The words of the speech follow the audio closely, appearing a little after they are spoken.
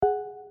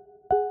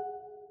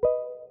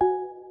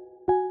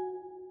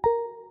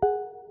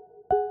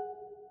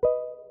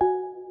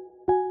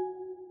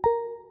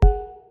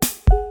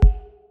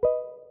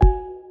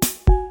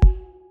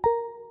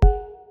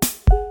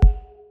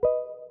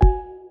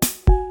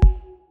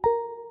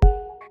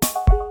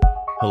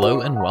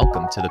Hello and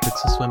welcome to the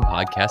Pixel Swim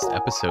Podcast,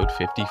 episode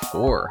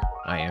 54.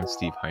 I am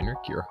Steve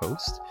Heinrich, your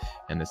host,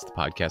 and this is the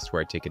podcast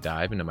where I take a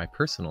dive into my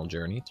personal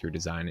journey through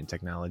design and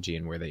technology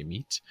and where they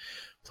meet,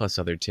 plus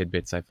other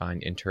tidbits I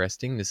find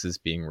interesting. This is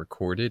being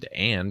recorded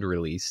and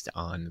released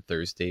on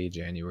Thursday,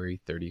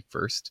 January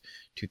 31st,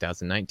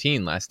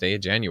 2019, last day of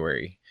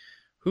January.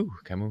 Whew,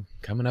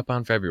 coming up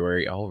on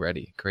February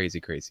already.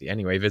 Crazy.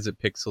 Anyway, visit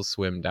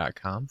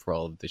pixelswim.com for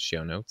all of the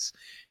show notes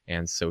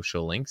and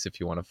social links if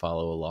you want to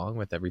follow along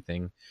with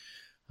everything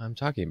I'm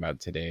talking about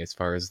today as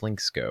far as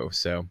links go.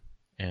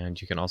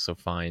 And you can also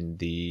find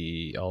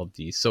all of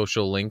the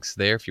social links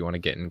there if you want to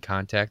get in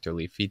contact or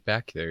leave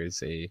feedback.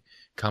 There's a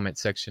comment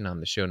section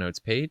on the show notes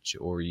page,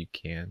 or you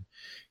can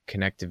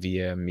connect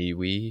via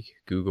MeWe,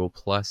 Google+,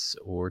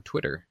 or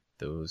Twitter.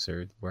 Those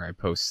are where I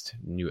post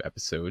new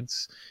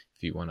episodes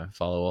if you want to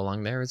follow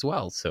along there as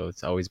well. So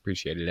it's always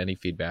appreciated. Any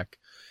feedback,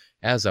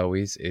 as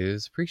always,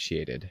 is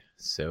appreciated.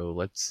 So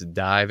let's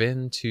dive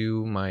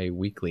into my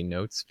weekly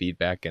notes,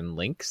 feedback, and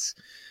links.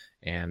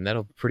 And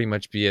that'll pretty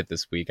much be it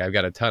this week. I've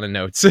got a ton of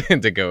notes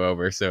to go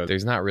over, so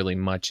there's not really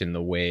much in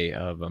the way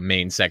of a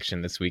main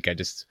section this week. I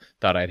just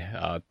thought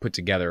I'd put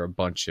together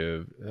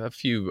a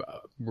few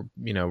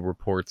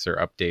reports or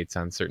updates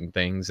on certain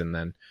things, and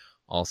then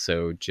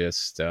also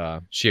just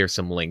share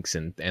some links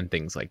and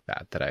things like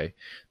that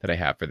I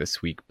have for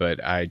this week.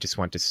 But I just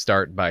want to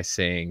start by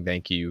saying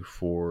thank you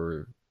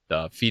for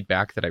the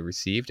feedback that I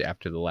received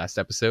after the last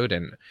episode.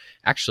 And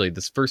actually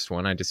this first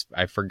one,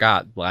 I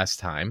forgot last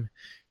time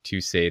to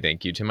say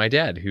thank you to my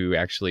dad, who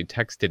actually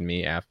texted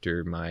me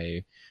after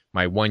my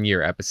 1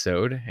 year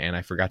episode, and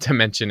I forgot to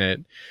mention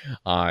it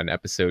on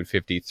episode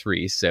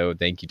 53. So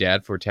thank you,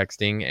 Dad, for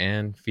texting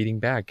and feeding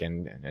back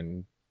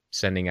and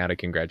sending out a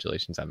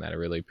congratulations on that. I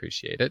really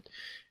appreciate it.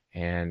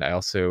 And I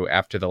also,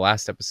 after the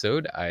last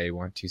episode, I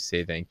want to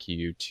say thank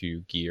you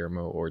to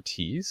Guillermo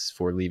Ortiz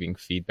for leaving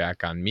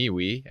feedback on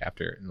MeWe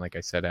after, like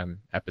I said, on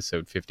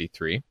episode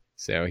 53.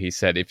 So he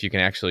said, if you can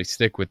actually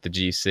stick with the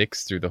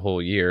G6 through the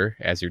whole year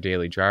as your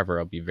daily driver,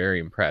 I'll be very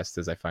impressed,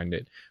 as I find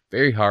it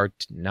very hard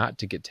not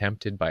to get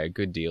tempted by a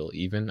good deal,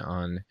 even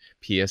on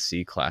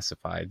PSC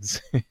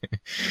classifieds.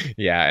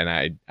 Yeah,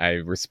 and I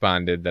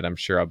responded that I'm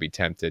sure I'll be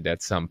tempted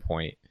at some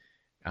point.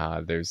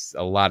 There's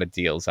a lot of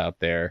deals out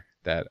there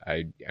that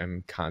I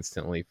am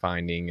constantly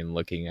finding and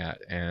looking at,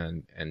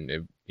 and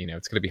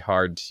it's going to be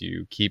hard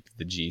to keep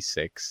the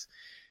G6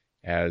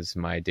 as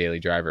my daily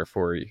driver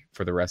for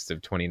the rest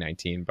of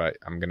 2019, but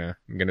I'm gonna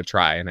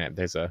try, and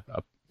there's a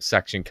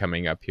section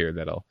coming up here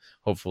that'll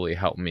hopefully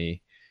help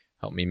me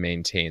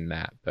maintain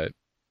that. But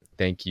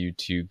thank you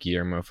to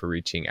Guillermo for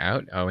reaching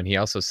out. Oh, and he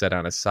also said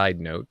on a side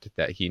note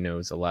that he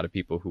knows a lot of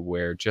people who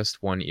wear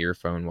just one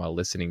earphone while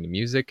listening to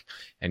music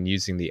and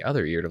using the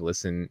other ear to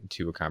listen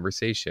to a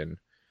conversation.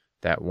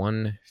 That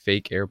one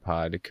fake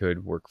AirPod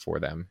could work for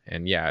them.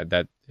 And yeah,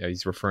 that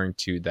he's referring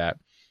to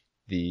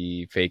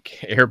the fake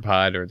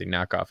AirPod or the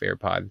knockoff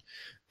AirPod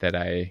that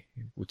I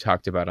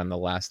talked about on the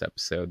last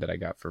episode that I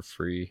got for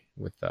free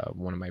with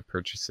one of my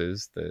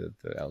purchases. The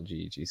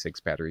LG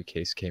G6 battery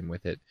case came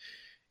with it.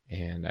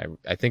 And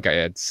I think I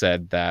had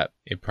said that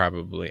it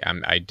probably,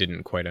 I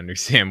didn't quite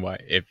understand why,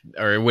 it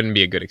wouldn't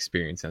be a good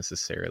experience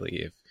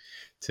necessarily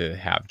to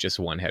have just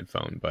one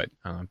headphone, but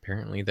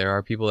apparently there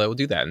are people that will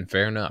do that, and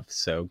fair enough.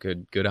 So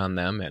good on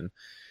them, and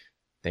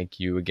thank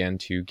you again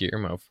to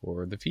Guillermo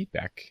for the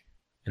feedback.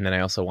 And then I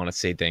also want to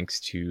say thanks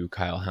to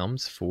Kyle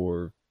Helms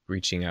for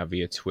reaching out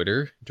via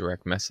Twitter,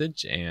 direct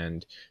message,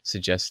 and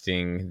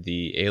suggesting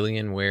the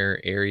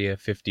Alienware Area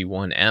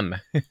 51M.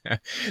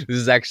 This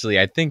is actually,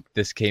 I think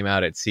this came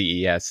out at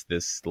CES,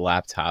 this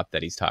laptop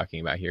that he's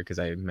talking about here, because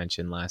I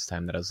mentioned last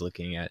time that I was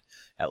looking at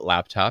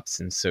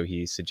laptops, and so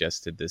he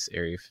suggested this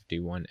Area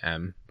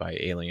 51M by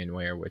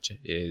Alienware, which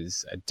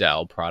is a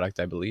Dell product,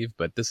 I believe.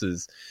 But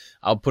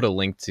I'll put a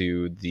link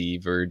to the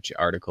Verge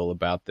article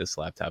about this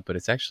laptop, but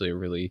it's actually a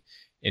really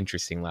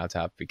interesting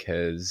laptop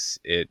because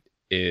it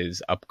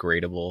is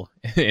upgradable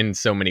in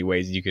so many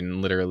ways. You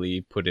can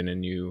literally put in a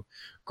new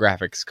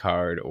graphics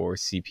card or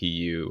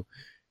CPU,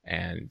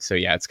 and so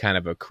yeah, it's kind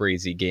of a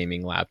crazy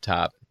gaming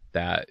laptop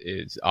that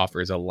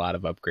offers a lot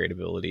of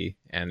upgradability,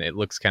 and it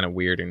looks kind of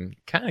weird and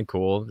kind of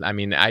cool. I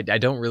mean, I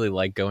don't really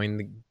like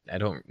I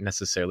don't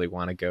necessarily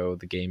want to go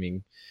the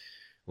gaming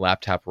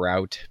laptop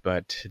route,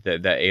 but the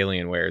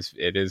Alienware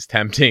it is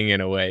tempting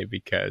in a way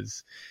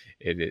because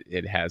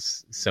it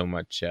has so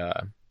much.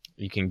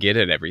 You can get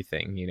at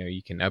everything.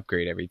 You can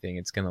upgrade everything.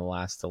 It's going to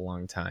last a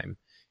long time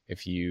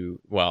if you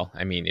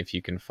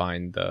can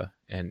find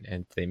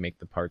and they make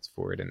the parts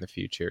for it in the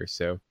future.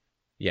 So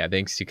yeah,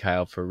 thanks to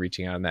Kyle for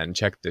reaching out on that, and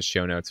check the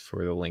show notes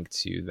for the link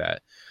to that,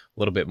 a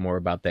little bit more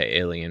about the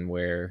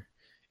Alienware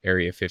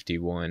Area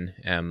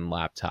 51M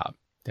laptop.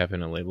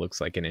 Definitely looks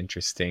like an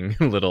interesting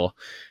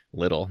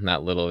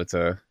it's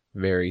a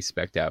very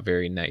spec'd out,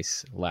 very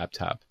nice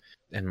laptop.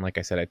 And like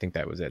I said, I think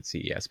that was at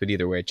CES. But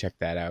either way, check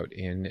that out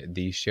in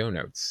the show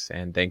notes.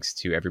 And thanks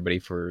to everybody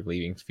for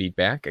leaving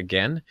feedback.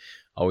 Again,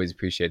 always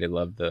appreciate it.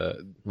 Love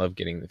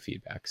getting the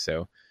feedback.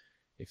 So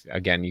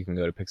Again, you can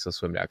go to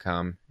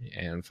pixelswim.com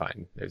and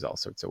find there's all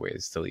sorts of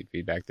ways to leave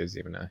feedback. There's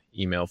even an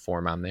email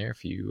form on there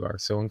if you are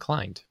so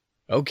inclined.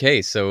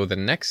 Okay, so the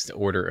next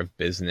order of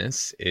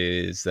business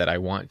is that I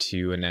want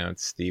to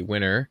announce the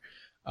winner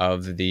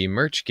of the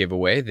merch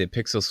giveaway, the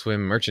Pixel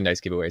Swim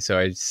merchandise giveaway. So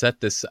I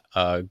set this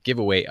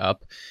giveaway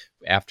up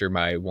after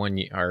my 1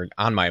 year, or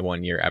on my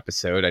 1 year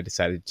episode. I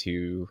decided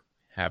to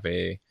have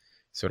a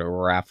sort of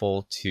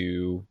raffle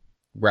to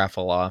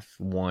raffle off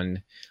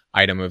one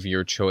item of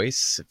your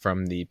choice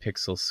from the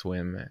Pixel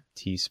Swim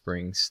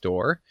Teespring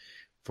store,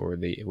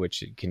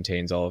 which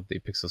contains all of the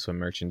Pixel Swim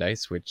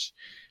merchandise, which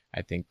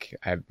I think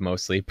I've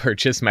mostly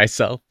purchased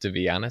myself, to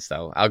be honest.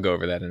 I'll go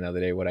over that another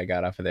day, what I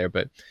got off of there.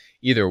 But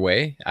either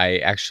way, I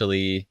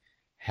actually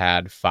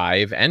had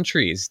 5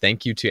 entries.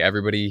 Thank you to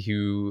everybody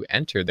who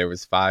entered. There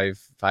was five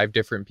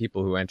different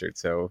people who entered.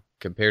 So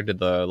compared to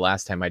the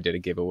last time I did a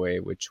giveaway,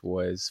 which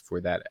was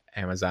for that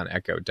Amazon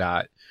Echo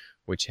Dot,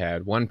 which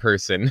had 1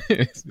 person,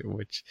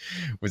 which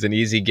was an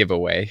easy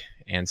giveaway.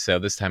 And so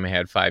this time I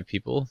had 5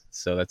 people.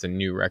 So that's a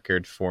new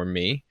record for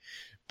me.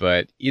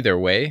 But either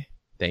way,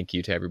 thank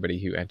you to everybody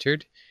who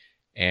entered.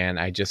 And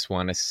I just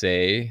want to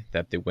say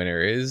that the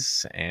winner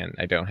is, and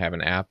I don't have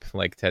an app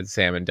like Ted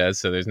Salmon does,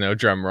 so there's no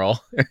drum roll.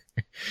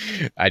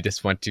 I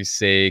just want to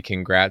say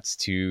congrats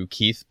to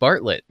Keith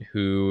Bartlett,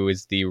 who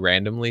is the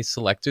randomly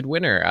selected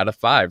winner out of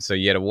 5. So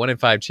you had a 1 in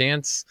 5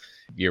 chance.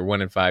 Your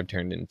 1 in 5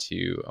 turned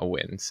into a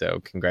win.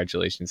 So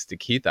congratulations to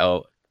Keith.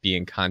 I'll be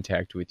in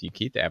contact with you,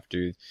 Keith,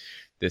 after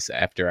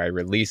I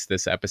release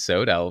this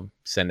episode. I'll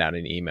send out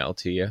an email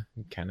to you,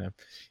 kind of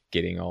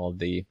getting all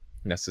the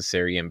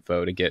necessary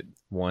info to get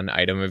one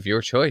item of your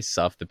choice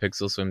off the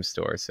Pixel Swim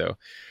store. So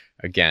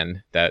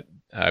again, I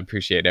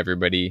appreciate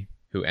everybody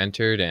who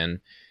entered, and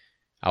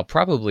I'll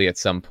probably at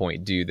some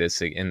point do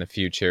this in the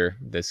future,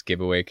 this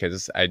giveaway,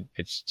 because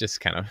it's just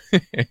kind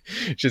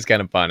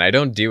of fun. I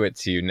don't do it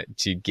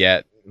to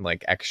get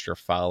like extra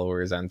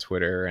followers on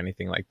Twitter or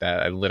anything like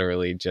that. I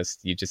literally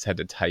you just had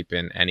to type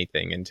in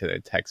anything into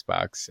the text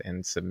box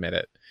and submit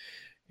it.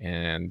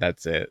 And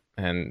that's it.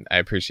 And I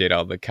appreciate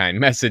all the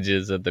kind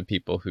messages of the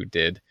people who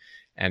did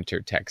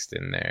enter text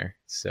in there.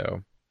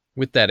 So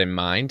with that in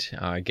mind,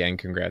 again,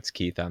 congrats,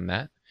 Keith, on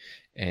that.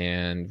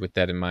 And with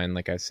that in mind,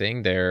 like I was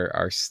saying, there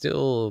are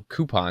still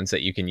coupons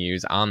that you can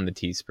use on the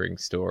Teespring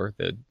store,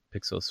 the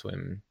Pixel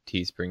Swim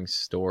Teespring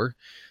store.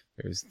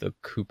 There's the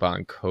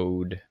coupon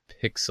code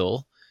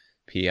PIXEL,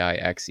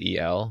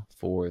 PIXEL,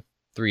 for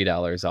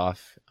 $3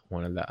 off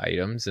one of the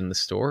items in the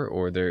store,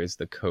 or there is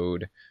the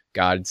code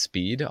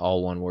Godspeed,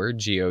 all one word,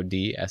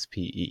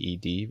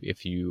 GODSPEED.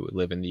 If you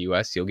live in the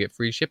US, you'll get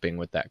free shipping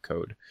with that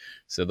code.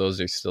 So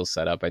those are still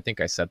set up. I think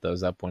I set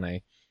those up when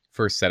I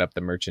first set up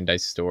the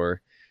merchandise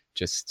store,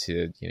 just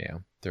to,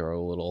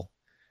 throw a little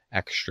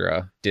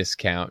extra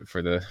discount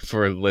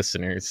for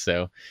listeners.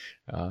 So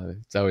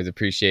it's always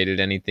appreciated.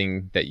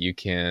 Anything that you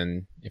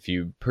can, if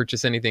you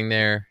purchase anything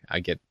there, I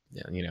get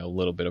a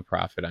little bit of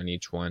profit on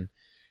each one.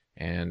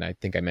 And I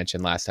think I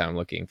mentioned last time I'm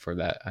looking for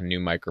a new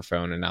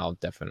microphone, and I'll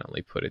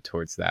definitely put it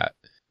towards that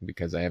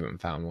because I haven't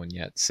found one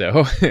yet.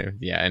 So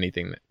yeah,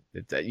 anything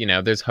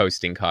that, there's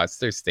hosting costs,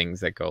 there's things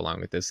that go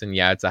along with this. And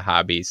yeah, it's a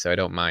hobby, so I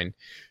don't mind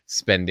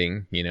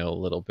spending, a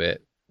little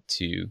bit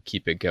to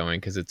keep it going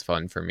because it's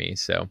fun for me.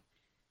 So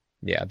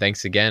yeah,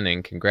 thanks again,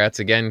 and congrats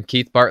again,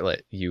 Keith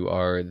Bartlett. You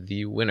are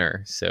the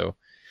winner. So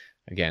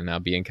again, I'll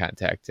be in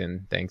contact,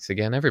 and thanks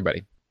again,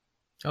 everybody.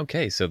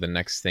 Okay, so the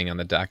next thing on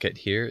the docket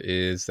here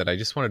is that I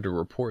just wanted to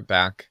report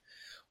back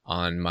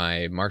on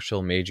my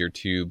Marshall Major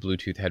 2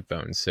 Bluetooth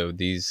headphones. So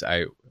these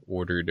I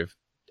ordered,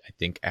 I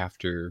think,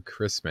 after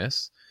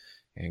Christmas,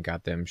 and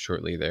got them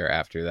shortly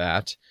thereafter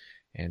that.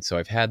 And so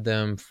I've had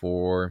them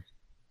for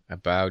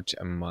about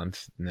a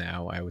month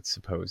now, I would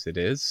suppose it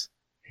is.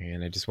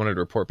 And I just wanted to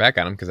report back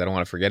on them because I don't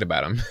want to forget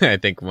about them. I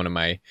think one of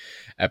my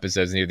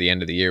episodes near the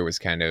end of the year was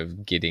kind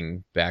of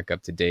getting back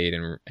up to date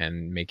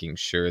and making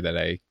sure that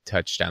I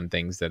touched on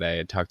things that I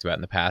had talked about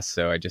in the past.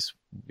 So I just,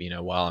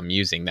 while I'm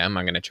using them,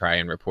 I'm going to try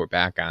and report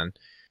back on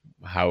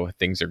how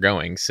things are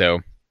going. So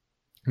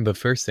the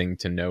first thing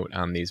to note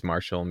on these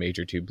Marshall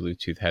Major 2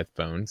 Bluetooth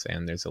headphones,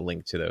 and there's a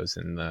link to those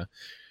in the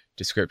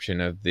description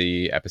of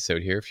the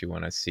episode here if you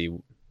want to see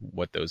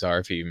what those are,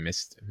 if you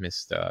missed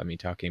me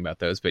talking about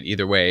those. But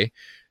either way,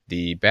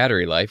 the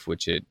battery life,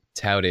 which it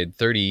touted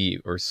 30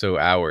 or so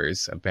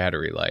hours of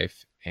battery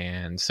life,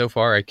 and so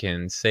far I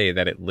can say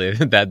that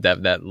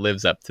that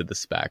lives up to the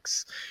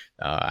specs.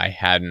 I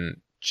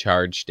hadn't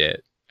charged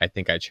it. I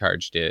think I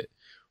charged it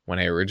when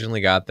I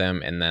originally got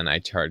them, and then I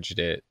charged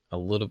it a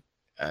little.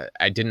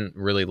 I didn't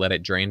really let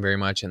it drain very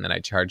much, and then I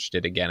charged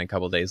it again a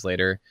couple days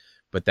later.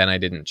 But then I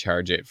didn't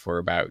charge it for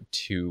about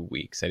 2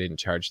 weeks. I didn't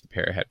charge the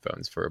pair of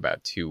headphones for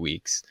about 2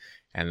 weeks.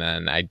 And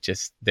then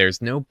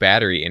there's no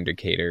battery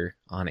indicator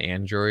on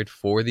Android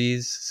for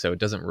these, so it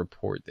doesn't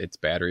report its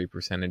battery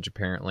percentage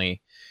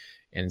apparently.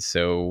 And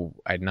so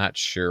I'm not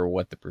sure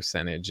what the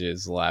percentage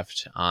is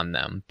left on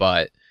them,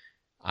 but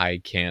I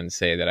can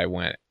say that I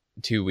went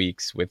 2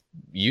 weeks with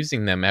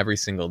using them every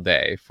single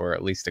day for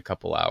at least a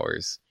couple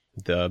hours.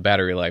 the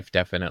battery life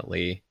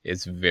definitely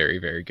is very,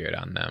 very good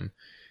on them.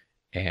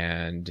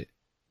 And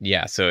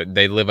yeah, so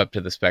they live up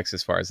to the specs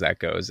as far as that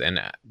goes.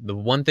 And the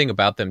one thing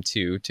about them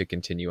too, to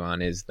continue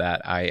on, is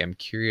that I am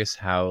curious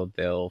how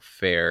they'll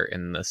fare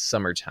in the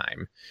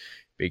summertime,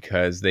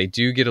 because they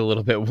do get a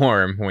little bit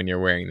warm when you're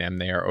wearing them.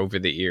 They are over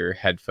the ear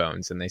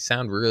headphones and they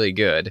sound really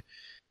good,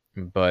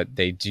 but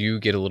they do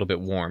get a little bit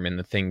warm. And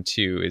the thing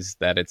too is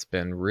that it's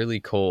been really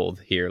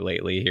cold here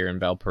lately, here in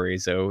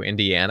Valparaiso,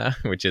 Indiana,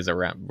 which is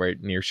around right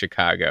near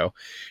Chicago.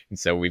 And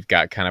so we've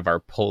got kind of our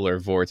polar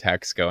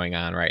vortex going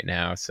on right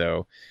now.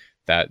 So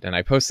that, and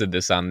I posted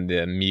this on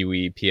the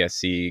MeWe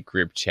PSC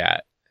group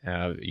chat,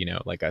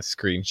 like a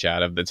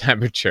screenshot of the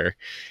temperature.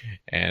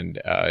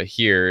 And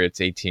here it's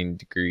 18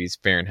 degrees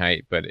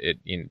Fahrenheit, but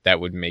that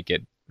would make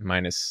it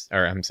minus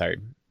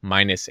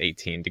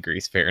 18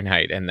 degrees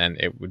Fahrenheit, and then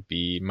it would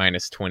be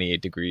minus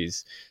 28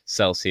 degrees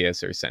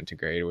Celsius or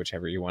centigrade,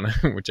 whichever you want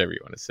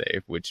to say.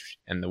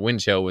 And the wind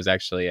chill was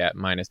actually at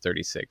minus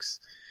 36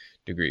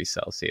 degrees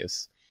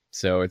Celsius.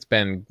 So it's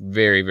been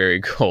very,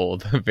 very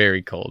cold,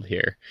 very cold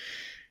here.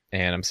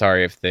 And I'm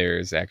sorry if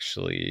there's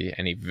actually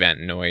any vent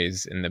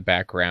noise in the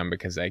background,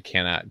 because I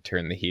cannot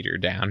turn the heater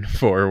down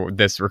for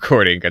this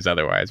recording, because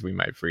otherwise we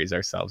might freeze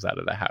ourselves out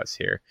of the house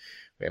here.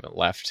 We haven't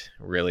left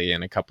really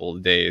in a couple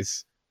of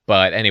days.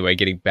 But anyway,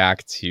 getting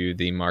back to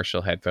the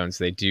Marshall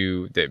headphones,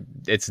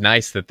 it's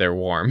nice that they're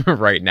warm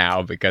right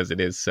now, because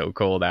it is so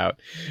cold out.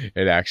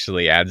 It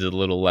actually adds a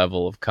little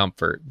level of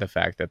comfort, the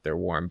fact that they're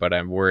warm. But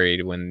I'm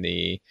worried when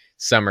the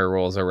summer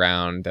rolls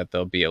around that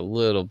they'll be a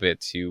little bit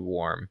too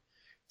warm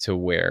to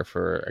wear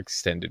for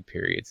extended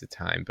periods of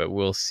time. But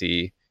we'll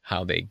see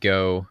how they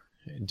go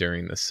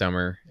during the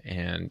summer,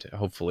 and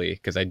hopefully,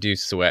 because I do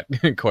sweat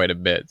quite a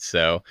bit,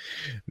 so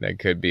that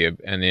could be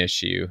an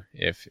issue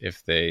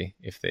if they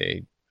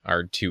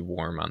are too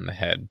warm on the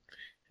head.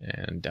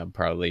 And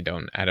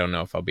I don't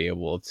know if I'll be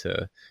able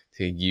to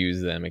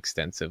use them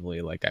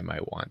extensively like I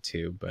might want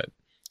to. But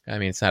I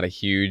mean, it's not a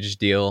huge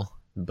deal,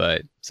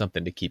 but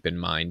something to keep in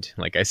mind.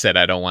 Like I said,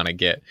 I don't want to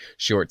get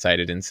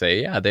short-sighted and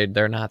say, yeah,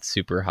 they're not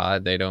super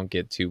hot, they don't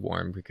get too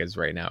warm, because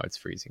right now it's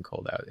freezing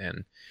cold out,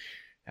 and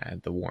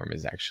the warm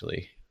is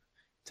actually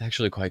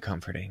quite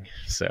comforting.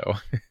 So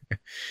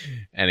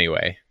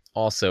anyway,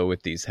 also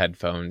with these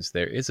headphones,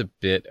 there is a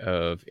bit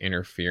of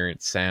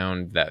interference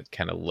sound, that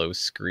kind of low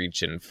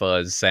screech and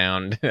fuzz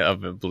sound of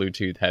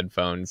Bluetooth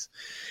headphones,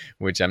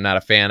 which I'm not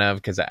a fan of,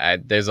 because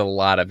there's a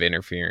lot of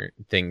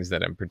things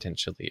that I'm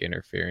potentially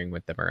interfering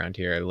with them around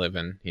here. I live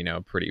in,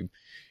 a pretty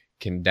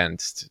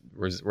condensed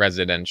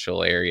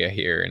residential area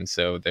here, and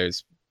so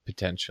there's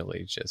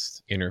potentially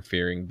just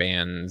interfering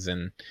bands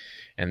and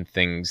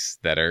things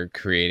that are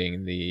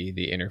creating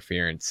the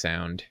interference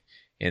sound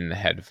in the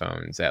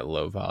headphones at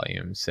low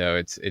volume. So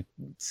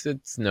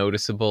it's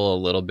noticeable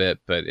a little bit,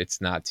 but it's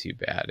not too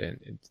bad.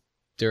 And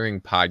during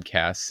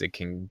podcasts, it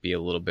can be a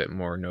little bit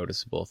more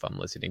noticeable if I'm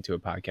listening to a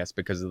podcast,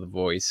 because of the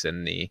voice,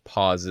 and the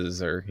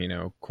pauses are,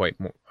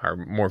 are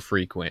more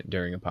frequent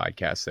during a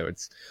podcast. So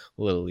it's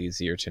a little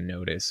easier to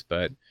notice.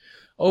 But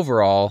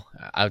overall,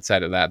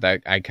 outside of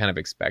that I kind of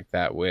expect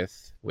that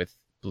with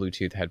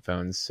Bluetooth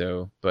headphones.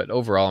 So, but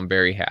overall, I'm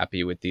very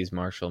happy with these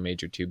Marshall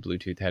Major 2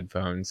 Bluetooth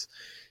headphones.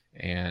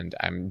 And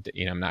I'm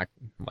not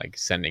like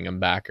sending them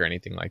back or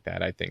anything like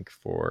that. I think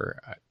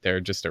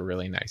they're just a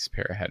really nice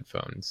pair of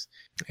headphones.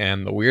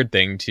 And the weird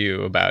thing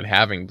too about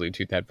having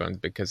Bluetooth headphones,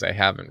 because I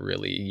haven't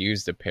really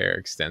used a pair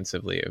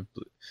extensively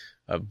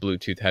of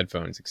Bluetooth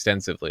headphones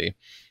extensively,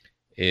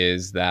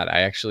 is that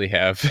I actually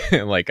have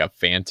like a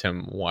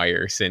phantom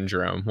wire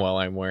syndrome while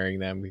I'm wearing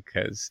them,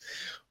 because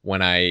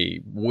when I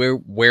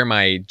wear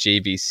my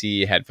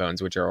JVC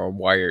headphones, which are a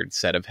wired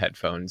set of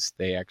headphones,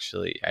 I'd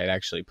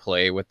actually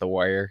play with the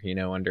wire,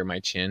 under my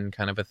chin,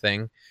 kind of a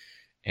thing.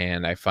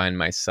 And I find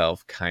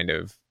myself kind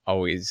of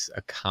always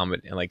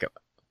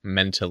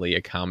mentally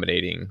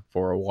accommodating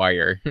for a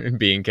wire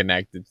being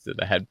connected to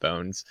the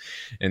headphones.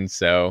 And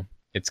so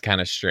it's kind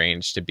of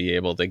strange to be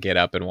able to get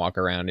up and walk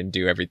around and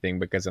do everything,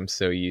 because I'm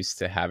so used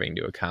to having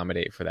to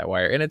accommodate for that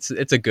wire. And it's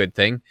a good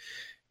thing,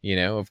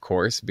 of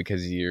course,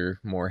 because you're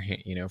more,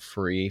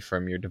 free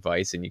from your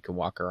device, and you can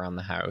walk around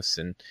the house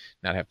and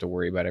not have to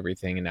worry about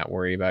everything, and not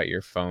worry about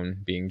your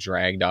phone being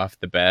dragged off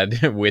the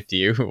bed with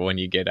you when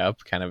you get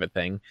up, kind of a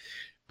thing.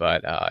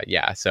 But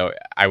yeah, so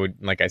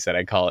like I said,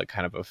 I call it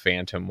kind of a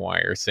phantom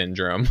wire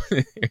syndrome.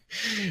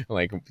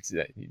 Like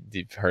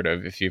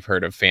if you've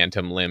heard of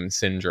phantom limb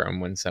syndrome,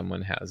 when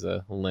someone has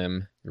a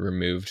limb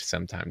removed,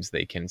 sometimes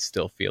they can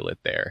still feel it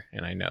there.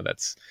 And I know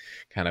that's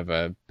kind of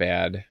a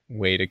bad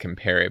way to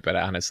compare it, but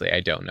honestly, I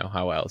don't know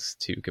how else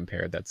to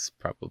compare. That's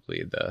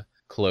probably the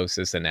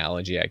closest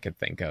analogy I could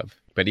think of.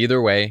 But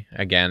either way,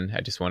 again,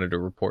 I just wanted to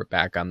report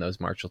back on those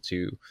Marshall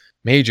 2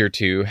 Major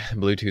 2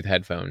 Bluetooth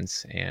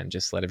headphones, and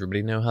just let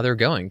everybody know how they're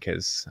going,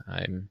 because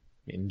I'm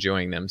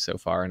enjoying them so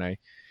far. And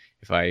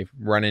if I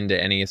run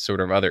into any sort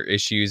of other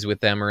issues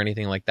with them or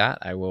anything like that,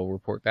 I will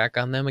report back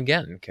on them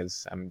again,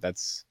 because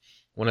that's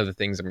one of the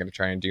things I'm going to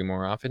try and do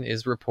more often,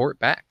 is report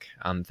back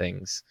on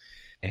things.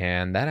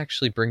 And that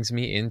actually brings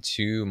me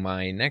into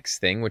my next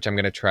thing, which I'm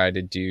going to try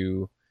to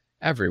do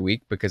every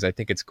week because I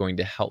think it's going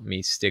to help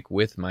me stick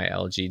with my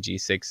LG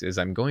G6 is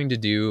I'm going to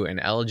do an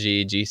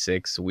LG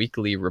G6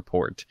 weekly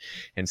report.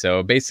 And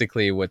so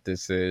basically what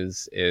this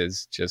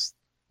is just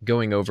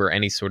going over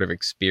any sort of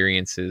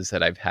experiences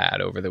that I've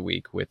had over the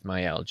week with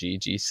my LG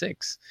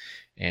G6.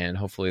 And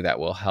hopefully that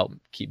will help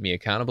keep me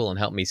accountable and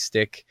help me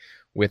stick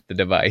with the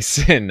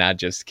device and not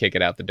just kick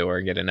it out the door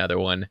and get another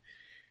one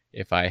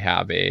if I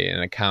have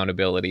an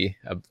accountability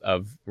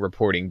of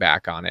reporting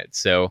back on it.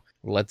 So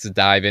let's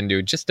dive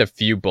into just a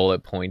few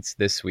bullet points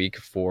this week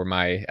for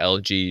my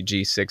LG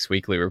G6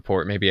 weekly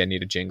report. Maybe I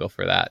need a jingle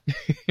for that.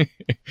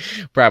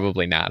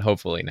 Probably not.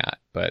 Hopefully not.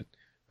 But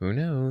who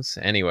knows?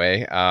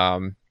 Anyway,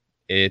 I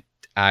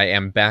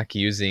am back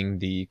using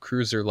the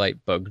Cruiser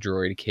Light Bug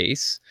Droid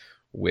case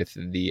with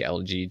the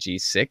LG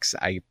G6.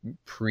 I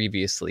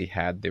previously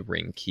had the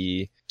Ring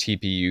Key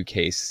TPU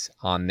case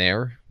on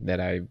there that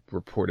I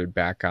reported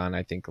back on,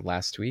 I think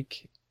last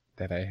week,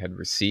 that I had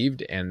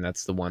received, and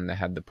that's the one that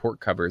had the port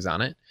covers on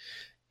it.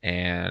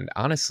 And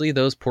honestly,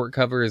 those port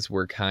covers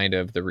were kind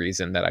of the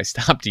reason that I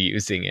stopped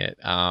using it.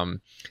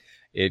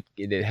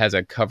 It has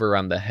a cover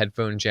on the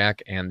headphone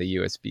jack and the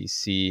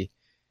USB-C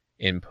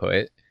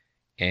input,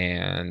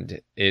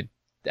 and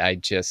I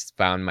just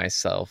found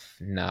myself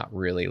not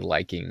really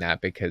liking that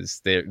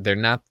because they're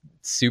not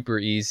super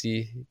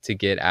easy to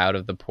get out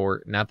of the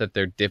port. Not that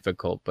they're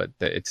difficult, but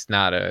it's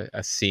not a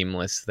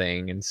seamless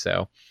thing. And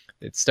so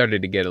it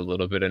started to get a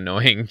little bit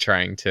annoying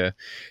trying to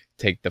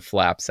take the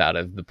flaps out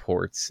of the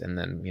ports and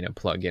then,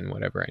 plug in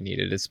whatever I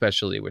needed,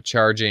 especially with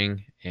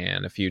charging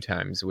and a few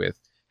times with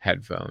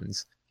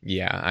headphones.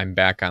 Yeah, I'm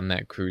back on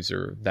that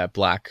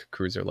black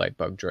Cruiser Light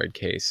Bug Droid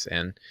case,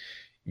 and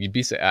you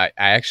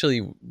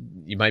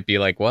might be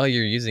like, well,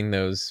 you're using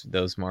those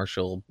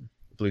Marshall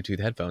Bluetooth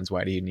headphones.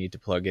 Why do you need to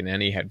plug in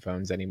any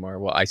headphones anymore?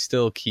 Well, I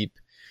still keep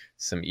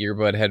some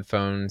earbud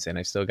headphones, and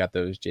I still got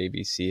those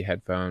JVC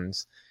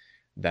headphones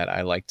that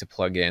I like to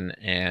plug in.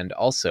 And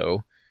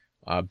also,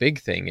 a big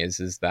thing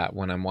is that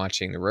when I'm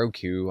watching the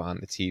Roku on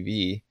the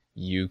TV,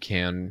 you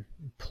can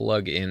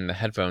plug in the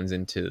headphones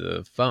into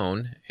the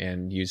phone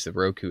and use the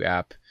Roku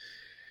app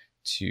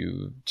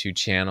to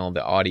channel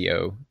the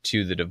audio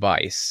to the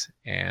device.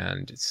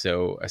 And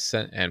so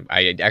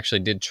I actually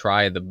did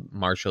try the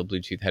Marshall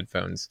Bluetooth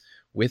headphones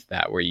with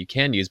that, where you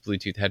can use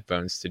Bluetooth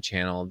headphones to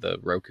channel the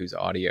Roku's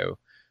audio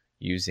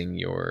using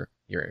your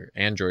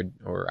Android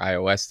or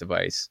iOS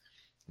device,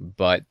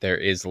 but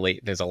there's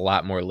a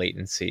lot more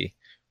latency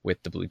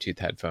with the Bluetooth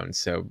headphones.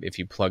 So if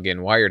you plug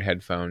in wired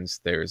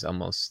headphones, there's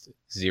almost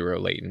zero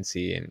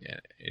latency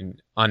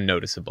and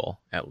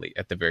unnoticeable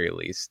at the very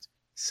least.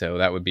 So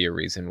that would be a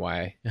reason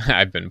why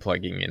I've been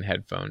plugging in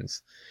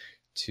headphones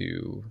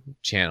to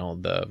channel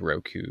the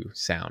Roku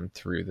sound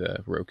through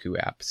the Roku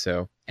app.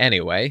 So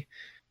anyway,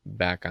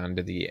 back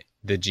onto the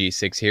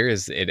G6 here,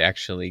 is it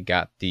actually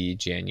got the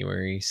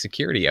January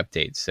security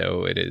update.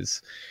 So it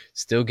is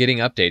still getting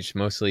updates,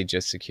 mostly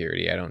just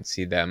security. I don't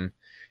see them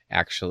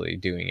actually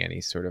doing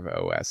any sort of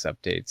OS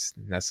updates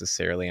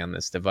necessarily on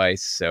this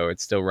device. So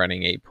it's still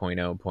running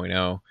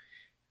 8.0.0,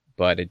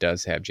 but it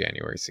does have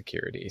January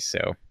security.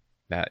 So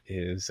that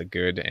is a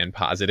good and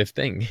positive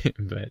thing.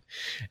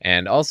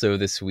 And also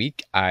this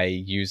week, I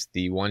used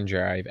the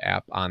OneDrive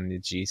app on the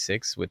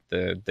G6 with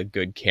the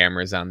good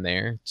cameras on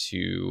there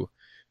to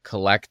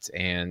collect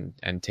and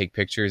take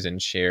pictures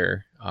and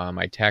share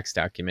my tax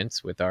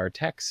documents with our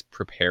tax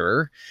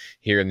preparer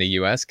here in the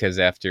US, because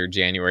after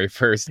January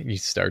 1st, you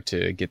start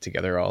to get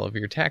together all of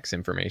your tax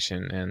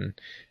information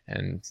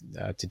and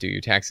to do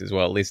your taxes.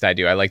 Well, at least I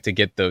do. I like to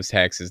get those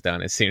taxes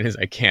done as soon as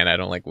I can. I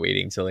don't like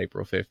waiting till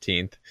April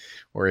 15th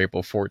or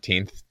April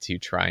 14th to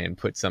try and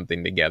put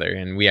something together.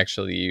 And we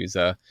actually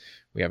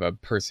we have a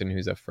person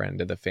who's a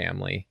friend of the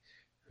family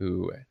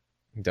who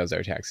does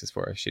our taxes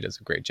for us. She does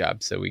a great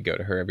job. So we go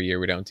to her every year.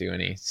 We don't do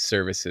any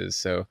services.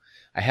 So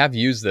I have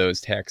used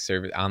those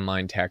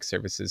online tax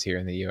services here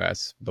in the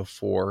US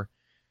before.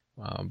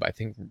 But I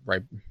think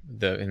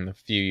in the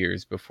few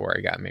years before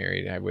I got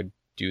married, I would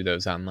do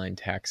those online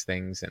tax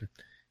things, and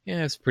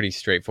yeah, it's pretty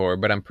straightforward,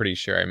 but I'm pretty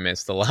sure I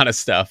missed a lot of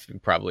stuff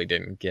and probably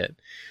didn't get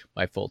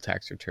my full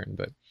tax return.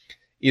 But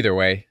either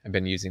way, I've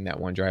been using that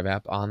OneDrive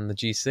app on the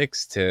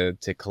G6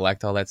 to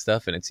collect all that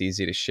stuff, and it's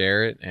easy to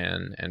share it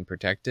and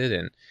protect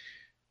it.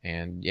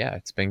 And yeah,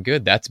 it's been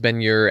good. That's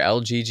been your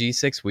LG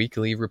G6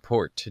 weekly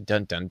report.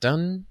 Dun dun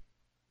dun.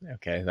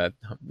 Okay,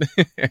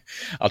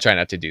 I'll try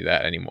not to do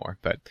that anymore.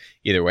 But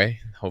either way,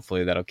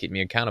 hopefully that'll keep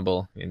me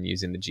accountable in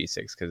using the G6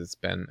 because it's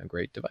been a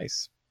great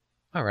device.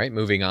 All right,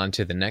 moving on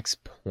to the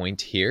next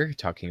point here,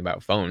 talking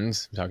about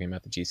phones. I'm talking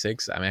about the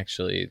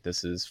G6.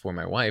 This is for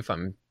my wife.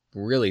 I'm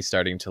really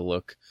starting to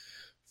look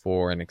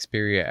for an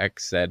Xperia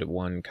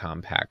XZ1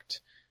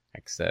 compact,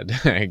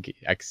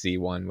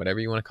 XZ1, whatever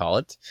you want to call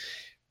it,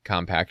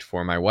 compact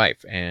for my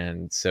wife.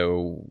 And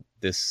so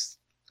this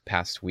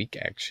past week,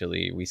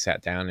 actually, we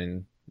sat down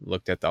and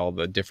looked at all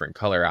the different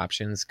color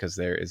options because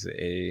there is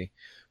a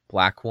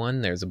black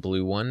one, there's a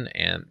blue one,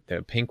 and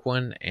the pink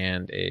one,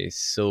 and a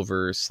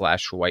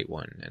silver/white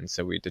one. And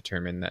so we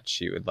determined that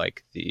she would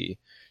like the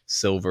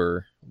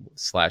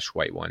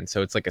silver/white one.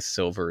 So it's like a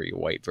silvery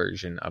white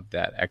version of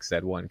that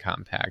XZ1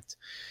 compact.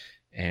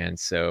 And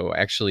so I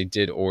actually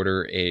did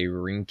order a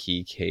ring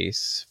key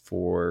case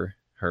for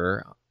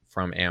her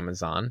from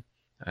Amazon,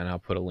 and I'll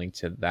put a link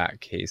to that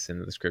case in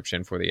the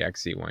description for the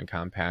XZ1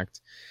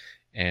 compact.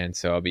 And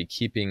so I'll be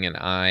keeping an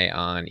eye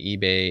on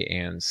eBay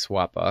and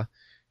Swappa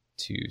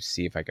to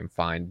see if I can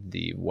find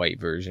the white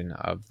version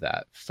of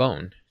that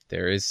phone.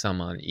 There is some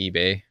on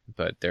eBay,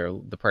 but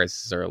the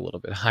prices are a little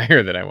bit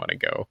higher than I want to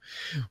go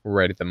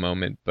right at the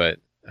moment. But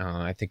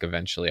I think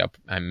eventually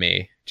I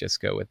may just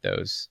go with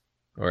those,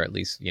 or at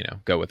least,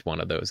 go with one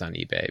of those on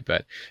eBay.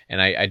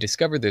 And I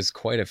discovered there's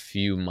quite a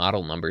few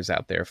model numbers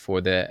out there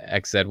for the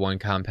XZ1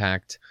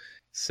 compact.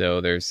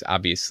 So there's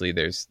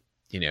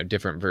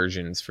different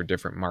versions for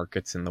different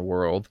markets in the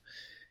world.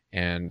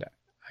 And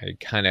I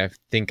kind of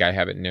think I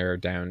have it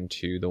narrowed down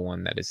to the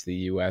one that is the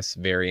US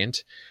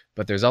variant.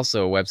 But there's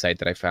also a website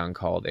that I found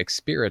called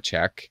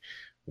ExpiraCheck,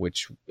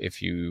 which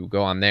if you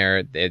go on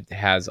there, it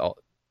has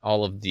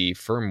all of the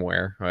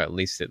firmware, or at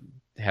least it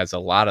has a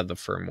lot of the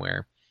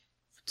firmware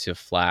to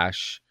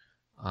flash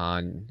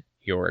on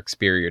your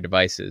Xperia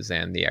devices,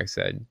 and the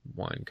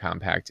XZ1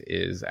 compact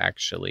is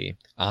actually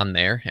on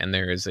there, and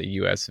there is a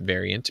US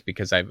variant,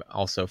 because I've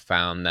also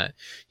found that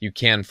you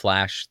can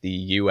flash the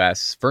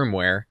US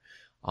firmware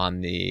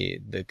on the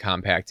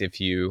compact. If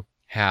you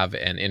have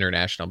an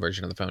international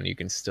version of the phone, you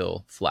can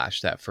still flash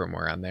that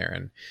firmware on there,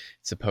 and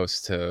it's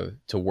supposed to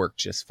work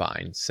just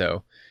fine.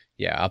 So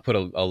yeah, I'll put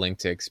a link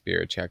to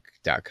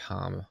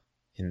expiracheck.com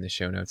in the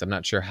show notes. I'm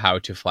not sure how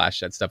to flash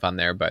that stuff on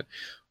there, but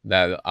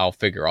that I'll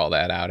figure all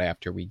that out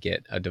after we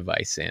get a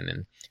device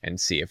in and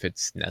see if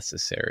it's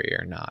necessary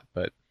or not.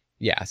 But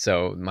yeah,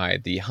 so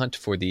the hunt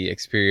for the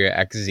Xperia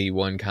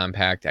XZ1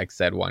 compact,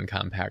 XZ1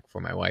 compact for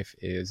my wife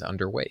is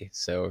underway.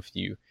 So if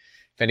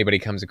anybody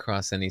comes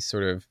across any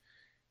sort of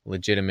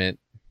legitimate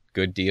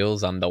good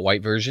deals on the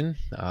white version,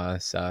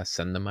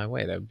 send them my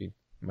way. That would be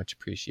much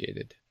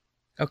appreciated.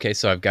 Okay,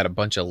 so I've got a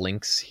bunch of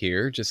links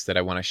here just that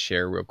I want to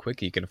share real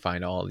quick. You can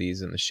find all of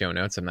these in the show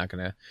notes. I'm not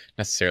going to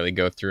necessarily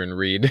go through and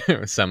read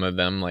some of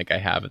them like I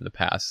have in the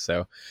past.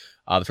 So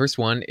the first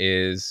one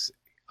is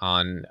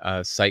on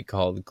a site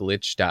called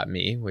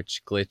glitch.me,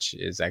 which Glitch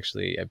is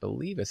actually, I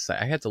believe, a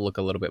site. I had to look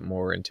a little bit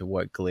more into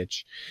what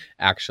Glitch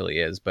actually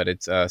is, but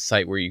it's a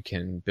site where you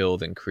can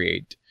build and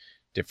create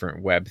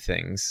different web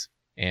things.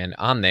 And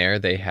on there,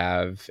 they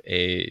have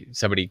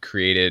somebody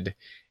created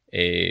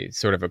a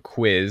sort of a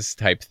quiz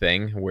type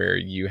thing where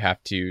you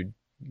have to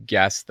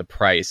guess the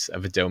price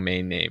of a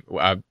domain name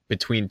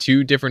between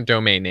two different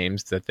domain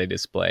names that they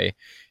display.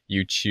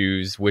 You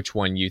choose which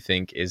one you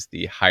think is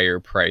the higher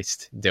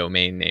priced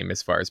domain name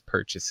as far as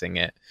purchasing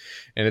it.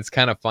 And it's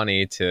kind of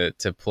funny to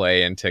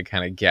play and to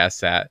kind of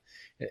guess at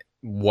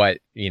what,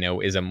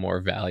 is a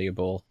more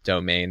valuable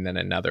domain than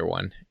another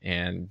one.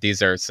 And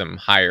these are some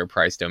higher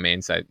priced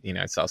domains. I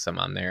saw some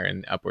on there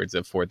and upwards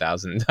of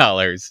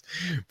 $4,000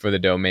 for the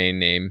domain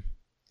name.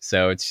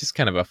 So it's just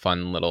kind of a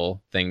fun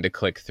little thing to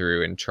click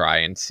through and try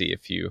and see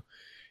if you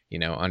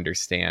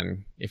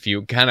understand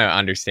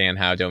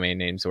how domain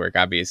names work.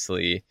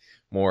 Obviously,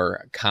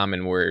 more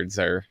common words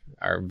are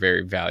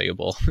very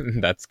valuable.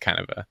 That's kind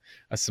of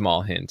a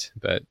small hint,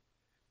 but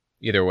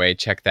either way,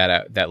 check that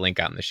out. That link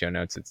out in the show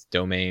notes. It's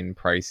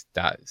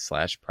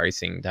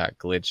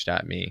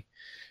domainprice.pricing.glitch.me.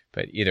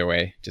 But either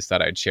way, just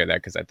thought I'd share that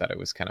because I thought it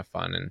was kind of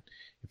fun. And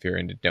if you're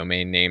into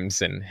domain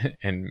names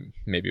and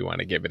maybe want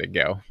to give it a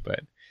go,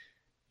 but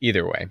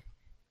either way.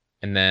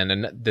 And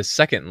then the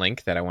second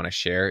link that I want to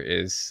share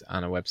is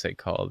on a website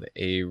called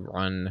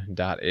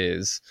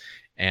arun.is.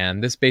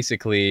 And this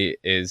basically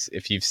is,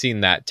 if you've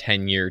seen that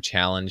 10-year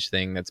challenge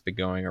thing that's been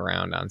going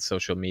around on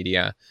social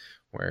media,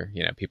 where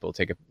people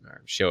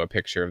show a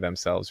picture of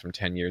themselves from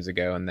 10 years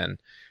ago and then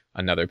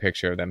another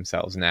picture of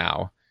themselves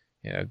now,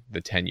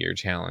 the 10-year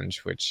challenge,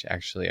 which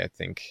actually I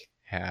think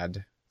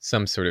had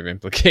some sort of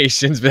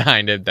implications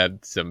behind it,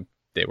 that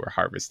they were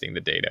harvesting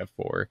the data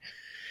for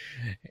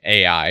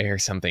AI or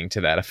something to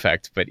that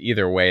effect. But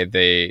either way,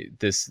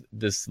 this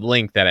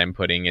link that I'm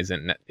putting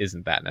isn't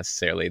that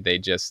necessarily. They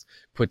just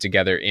put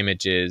together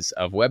images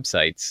of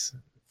websites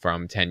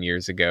from 10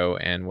 years ago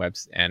and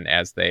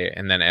as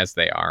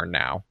they are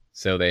now.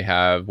 So they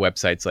have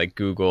websites like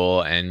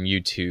Google and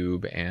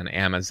YouTube and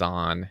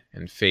Amazon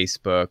and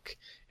Facebook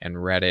and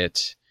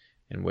Reddit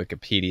and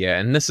Wikipedia.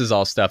 And this is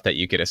all stuff that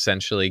you could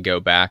essentially go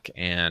back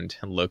and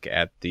look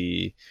at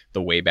the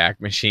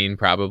Wayback Machine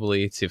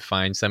probably to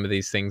find some of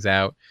these things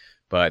out.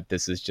 But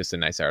this is just a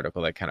nice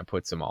article that kind of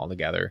puts them all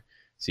together.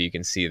 So you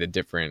can see the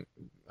different,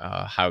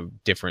 how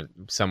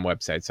different some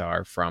websites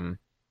are from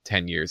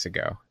 10 years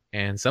ago.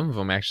 And some of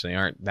them actually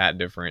aren't that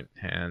different.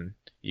 And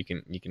you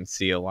can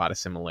see a lot of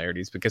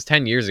similarities, because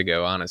 10 years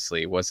ago,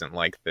 honestly, wasn't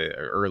like the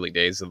early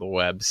days of the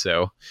web.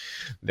 So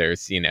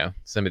there's,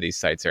 some of these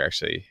sites are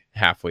actually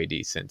halfway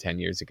decent 10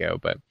 years ago,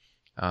 but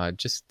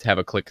just have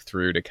a click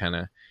through to kind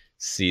of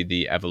see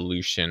the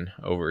evolution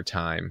over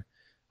time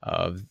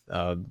of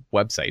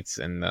websites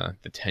and the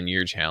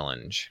 10-year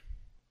challenge.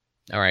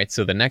 All right,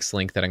 so the next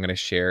link that I'm going to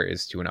share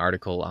is to an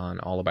article on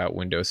All About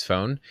Windows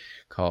Phone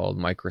called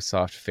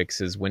Microsoft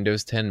Fixes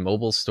Windows 10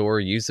 Mobile Store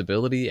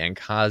Usability and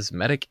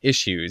Cosmetic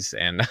Issues.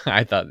 And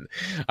I thought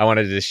I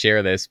wanted to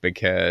share this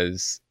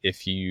because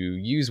if you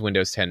use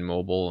Windows 10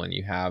 Mobile and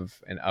you have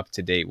an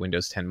up-to-date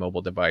Windows 10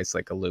 mobile device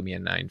like a Lumia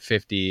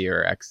 950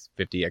 or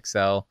X50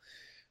 XL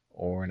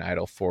or an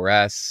Idle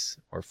 4S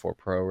or 4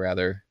 Pro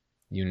rather,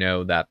 you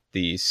know that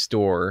the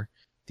store,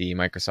 the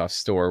Microsoft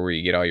Store where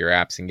you get all your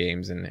apps and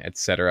games and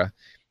etc.,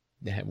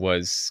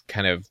 was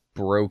kind of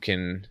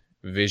broken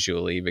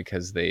visually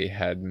because they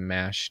had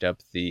mashed up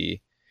the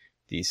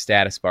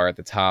status bar at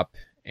the top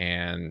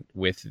and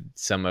with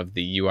some of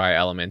the UI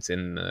elements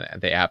in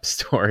the App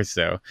Store.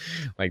 So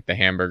like the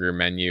hamburger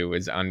menu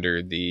was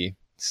under the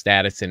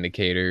status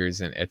indicators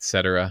and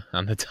etc.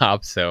 on the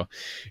top. So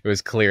it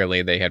was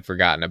clearly they had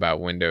forgotten about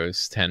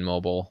Windows 10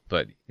 Mobile,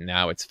 but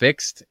now it's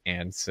fixed.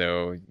 And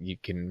so you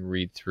can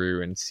read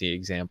through and see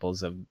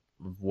examples of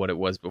what it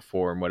was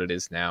before and what it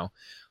is now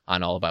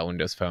on All About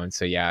Windows Phone.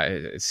 So yeah,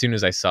 as soon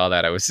as I saw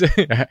that, I was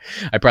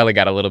I probably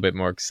got a little bit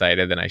more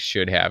excited than I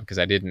should have because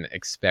I didn't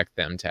expect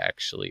them to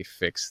actually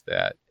fix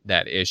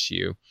that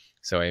issue.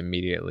 So I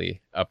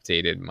immediately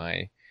updated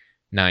my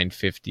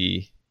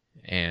 950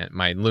 and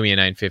my Lumia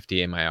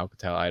 950 and my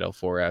Alcatel Idle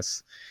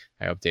 4S.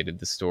 I updated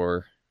the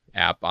store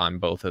app on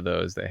both of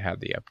those. They had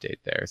the update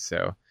there.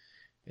 So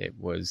it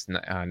was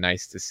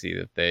nice to see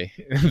that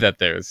that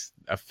there's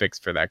a fix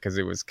for that, because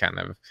it was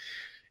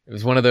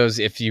one of those,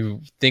 if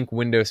you think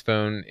Windows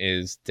Phone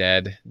is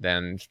dead,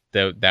 then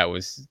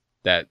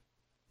that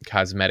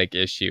cosmetic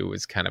issue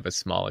was kind of a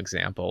small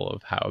example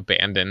of how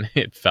abandoned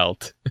it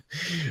felt.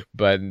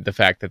 But the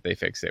fact that they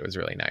fixed it was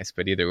really nice.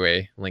 But either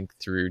way, link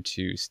through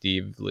to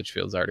Steve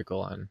Litchfield's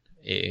article on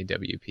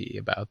AAWP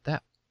about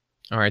that.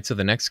 All right, so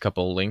the next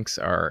couple links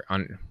are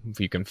on,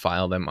 you can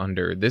file them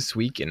under This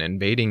Week in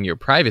Invading Your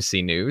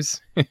Privacy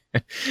News.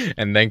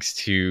 And thanks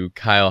to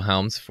Kyle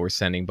Helms for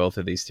sending both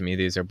of these to me.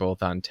 These are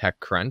both on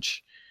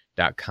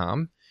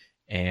TechCrunch.com.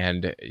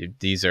 And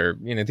these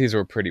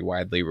were pretty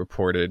widely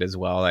reported as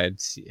well. I had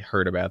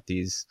heard about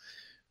these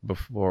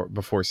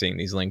before seeing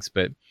these links,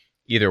 but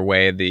either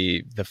way,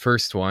 the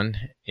first one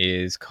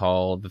is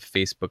called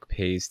Facebook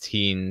Pays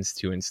Teens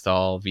to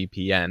Install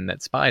VPN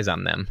that spies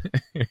on them.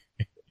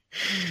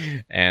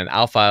 And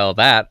I'll file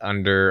that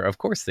under Of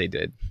Course They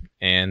Did.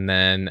 And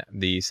then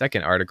the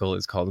second article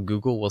is called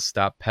Google Will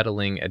Stop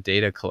Peddling a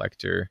Data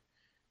Collector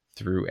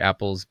Through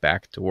Apple's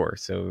Back Door.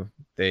 So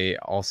they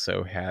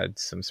also had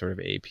some sort of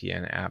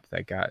APN app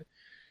that got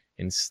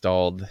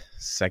installed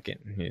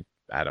second.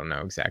 I don't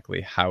know exactly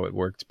how it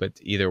worked, but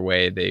either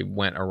way, they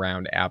went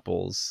around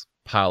Apple's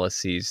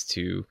policies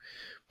to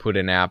put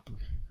an app,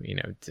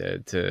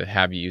 to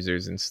have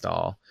users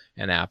install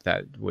an app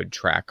that would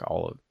track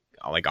all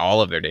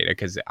of their data.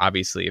 Because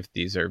obviously if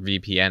these are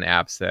VPN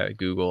apps that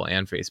Google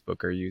and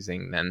Facebook are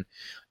using, then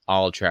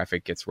all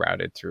traffic gets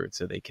routed through it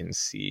so they can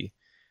see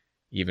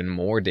even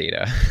more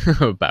data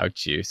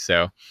about you.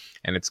 So,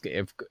 and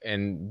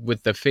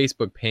with the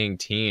Facebook paying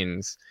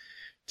teens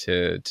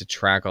to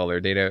track all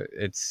their data,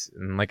 it's,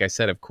 like I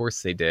said, of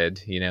course they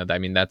did,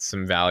 that's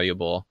some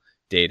valuable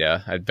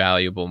data, a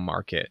valuable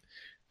market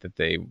that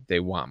they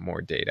want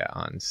more data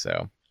on.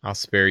 So I'll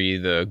spare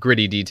you the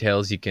gritty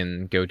details. You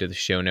can go to the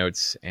show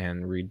notes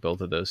and read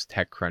both of those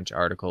TechCrunch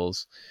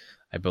articles.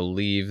 I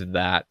believe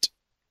that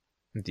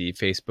the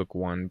Facebook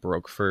one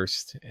broke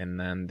first and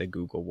then the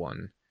Google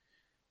one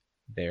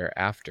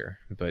thereafter.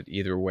 But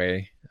either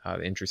way,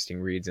 interesting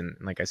reads. And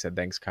like I said,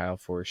 thanks, Kyle,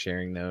 for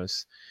sharing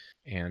those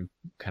and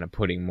kind of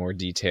putting more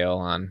detail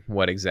on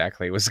what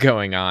exactly was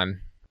going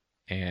on.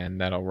 And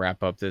that'll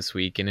wrap up this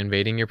week in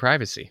Invading Your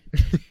Privacy.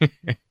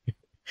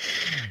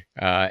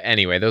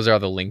 Anyway, those are all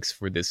the links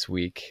for this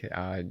week.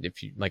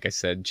 If you, like I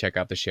said, check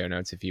out the show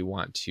notes if you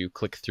want to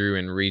click through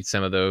and read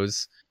some of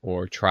those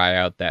or try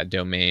out that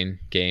domain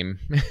game.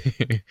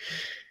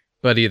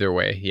 But either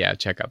way, yeah,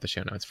 check out the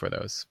show notes for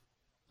those.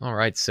 All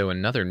right, so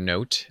another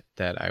note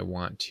that I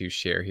want to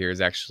share here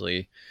is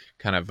actually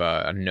kind of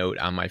a note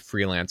on my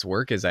freelance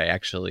work, as I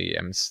actually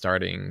am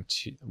starting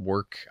to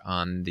work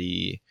on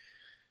the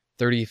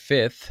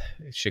 35th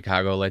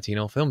Chicago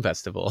Latino Film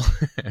Festival.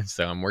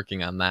 So I'm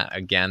working on that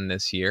again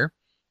this year.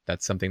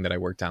 That's something that I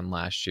worked on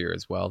last year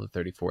as well, the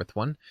 34th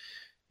one.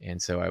 And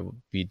so I will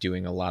be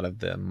doing a lot of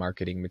the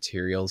marketing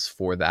materials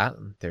for that.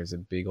 There's a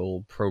big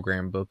old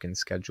program book and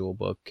schedule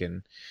book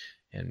and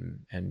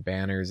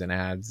banners and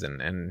ads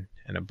and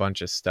a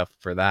bunch of stuff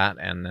for that.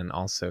 And then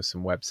also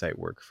some website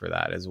work for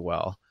that as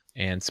well.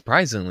 And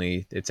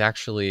surprisingly, it's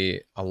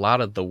actually a lot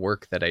of the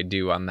work that I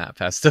do on that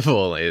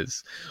festival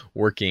is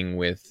working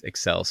with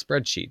Excel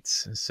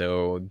spreadsheets.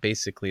 So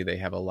basically, they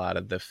have a lot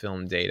of the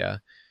film data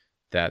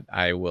that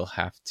I will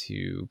have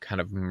to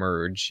kind of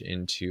merge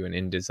into an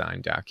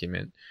InDesign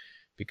document,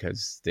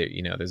 because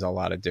there's a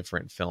lot of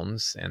different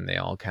films and they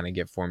all kind of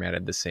get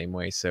formatted the same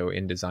way. So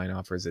InDesign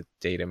offers a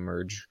data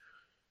merge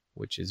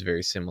which is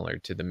very similar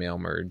to the mail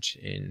merge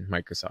in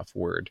Microsoft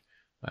Word.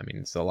 I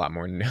mean, it's a lot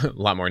more a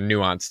lot more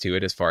nuance to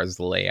it as far as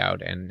the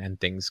layout and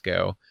things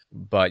go.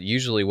 But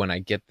usually when I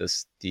get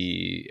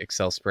the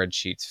Excel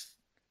spreadsheets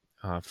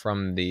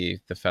from the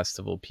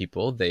festival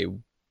people,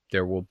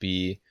 there will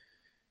be,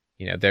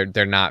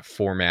 they're not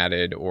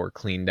formatted or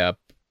cleaned up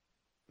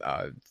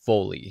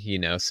fully,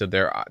 so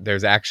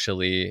there's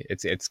actually,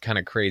 it's kind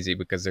of crazy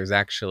because there's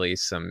actually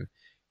some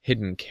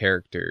hidden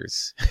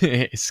characters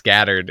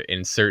scattered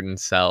in certain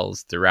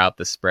cells throughout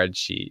the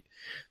spreadsheet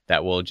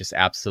that will just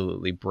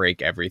absolutely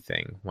break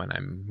everything when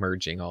I'm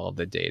merging all of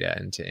the data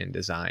into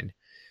InDesign.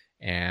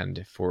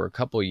 And for a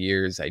couple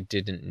years, I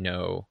didn't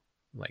know,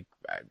 like,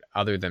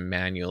 other than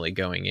manually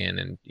going in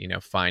and,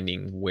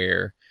 finding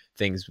where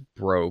things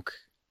broke,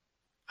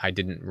 I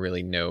didn't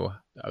really know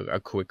a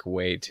quick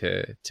way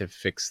to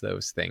fix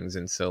those things.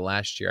 And so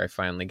last year I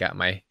finally got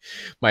my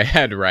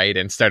head right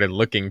and started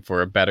looking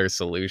for a better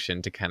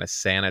solution to kind of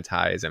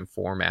sanitize and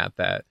format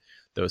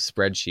those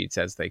spreadsheets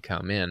as they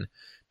come in,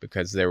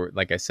 because there were,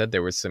 like I said,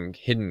 there were some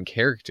hidden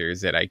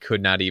characters that I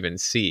could not even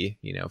see,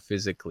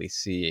 physically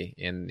see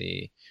in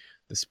the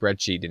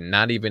spreadsheet, and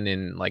not even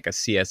in like a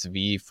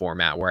CSV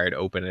format where I'd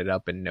open it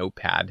up in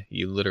Notepad.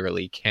 You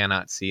literally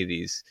cannot see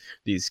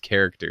these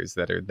characters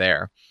that are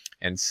there.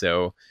 And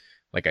so,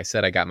 like I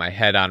said, I got my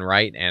head on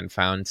right and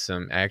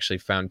I actually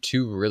found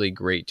two really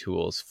great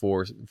tools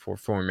for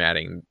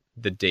formatting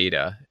the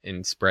data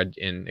in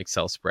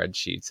Excel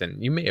spreadsheets.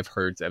 And you may have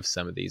heard of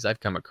some of these. I've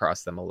come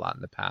across them a lot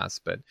in the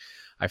past, but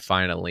I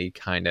finally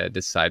kind of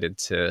decided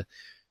to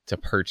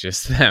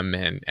purchase them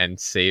and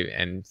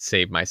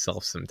save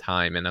myself some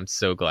time, and I'm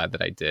so glad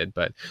that I did.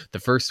 But the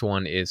first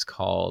one is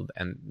called,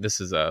 and this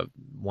is a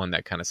one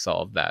that kind of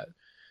solved that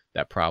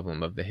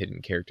problem of the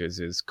hidden characters,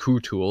 is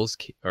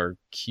KuTools, or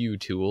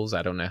KuTools.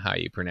 I don't know how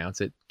you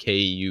pronounce it,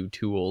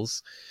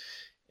 KuTools,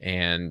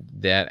 and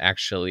that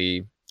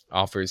actually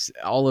offers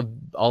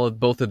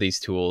both of these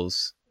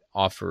tools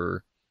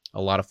offer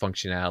a lot of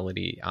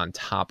functionality on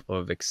top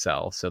of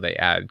Excel. So they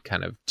add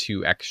kind of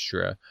 2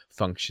 extra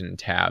function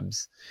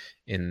tabs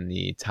in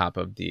the top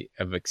of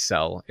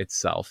Excel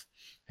itself.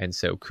 And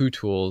so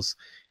KuTools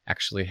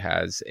actually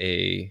has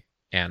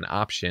an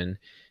option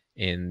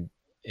in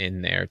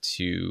there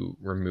to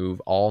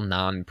remove all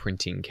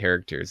non-printing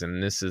characters,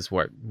 and this is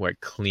what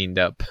cleaned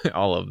up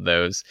all of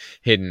those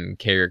hidden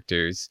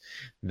characters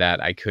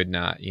that I could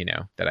not,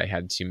 that I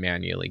had to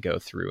manually go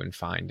through and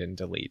find and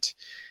delete.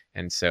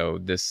 And so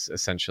this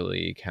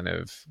essentially kind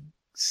of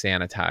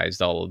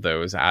sanitized all of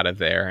those out of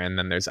there. And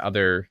then there's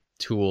other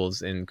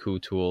tools in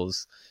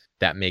KuTools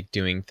that make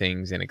doing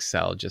things in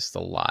Excel just a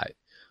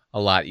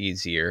lot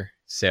easier.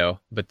 So,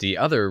 but the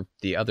other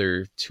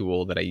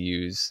tool that I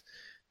use,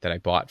 that I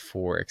bought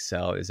for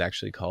Excel, is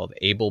actually called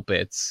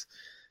AbleBits,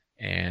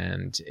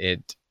 and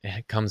it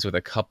comes with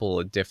a couple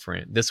of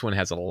different, this one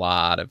has a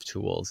lot of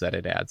tools that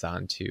it adds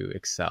onto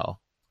Excel.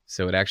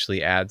 So it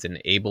actually adds an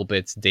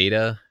AbleBits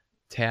data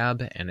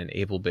tab and an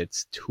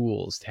AbleBits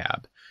tools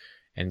tab.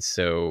 And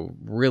so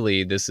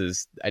really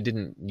I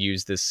didn't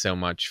use this so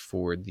much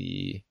for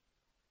the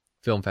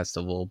film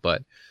festival,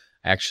 but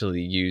I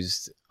actually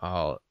used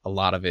a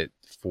lot of it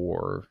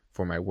for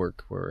my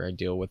work, where I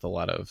deal with a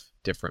lot of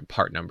different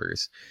part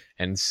numbers.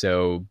 And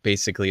so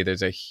basically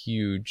there's a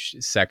huge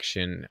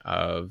section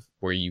of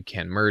where you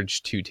can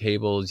merge 2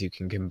 tables, you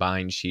can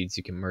combine sheets,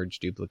 you can merge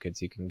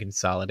duplicates, you can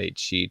consolidate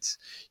sheets,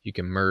 you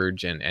can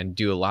merge and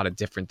do a lot of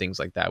different things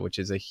like that, which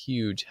is a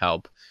huge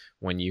help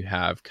when you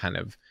have kind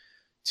of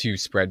 2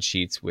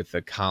 spreadsheets with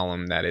a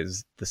column that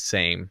is the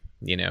same,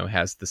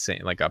 has the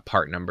same, like a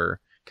part number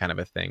kind of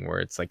a thing, where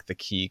it's like the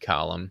key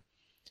column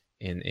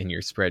in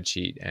your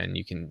spreadsheet, and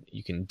you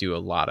can do a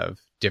lot of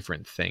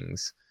different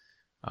things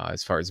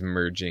as far as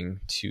merging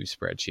 2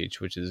 spreadsheets,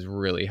 which is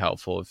really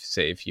helpful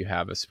if you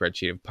have a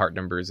spreadsheet of part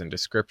numbers and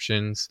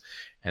descriptions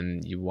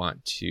and you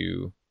want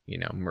to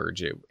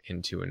merge it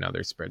into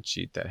another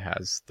spreadsheet that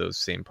has those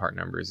same part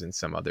numbers and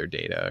some other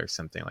data or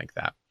something like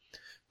that.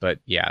 But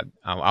yeah,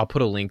 I'll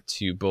put a link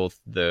to both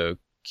the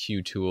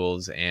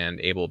KuTools and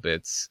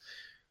AbleBits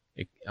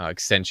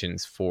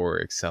extensions for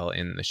Excel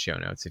in the show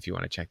notes if you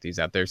want to check these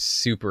out. They're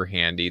super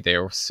handy.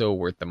 They're so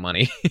worth the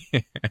money.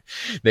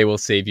 They will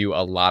save you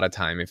a lot of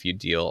time if you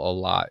deal a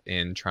lot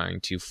in trying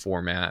to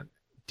format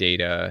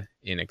data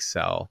in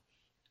Excel,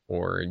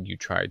 or you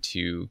try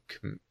to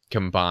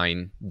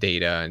combine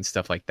data and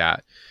stuff like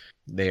that.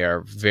 They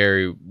are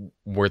very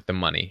worth the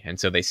money,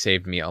 and so they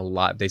saved me a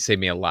lot. They saved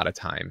me a lot of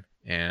time,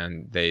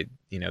 and they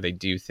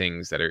do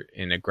things that are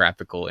in a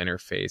graphical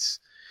interface.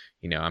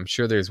 I'm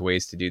sure there's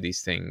ways to do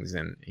these things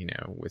and,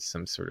 with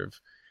some sort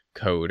of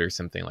code or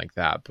something like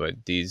that, but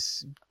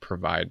these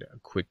provide a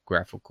quick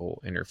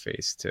graphical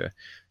interface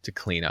to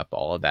clean up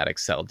all of that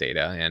Excel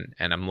data.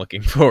 And I'm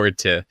looking forward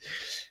to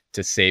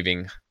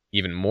saving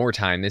even more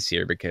time this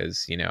year,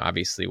 because,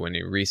 obviously when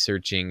you're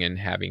researching and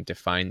having to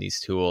find these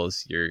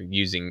tools, you're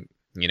using,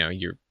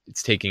 you're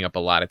it's taking up a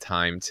lot of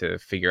time to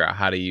figure out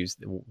how to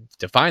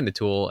define the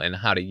tool and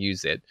how to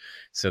use it.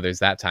 So there's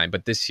that time.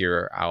 But this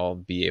year I'll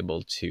be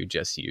able to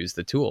just use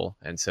the tool.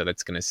 And so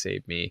that's going to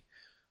save me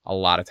a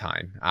lot of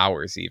time,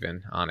 hours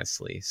even,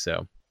 honestly.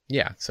 So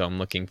yeah, so I'm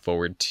looking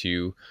forward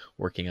to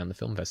working on the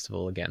film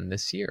festival again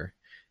this year.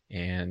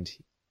 And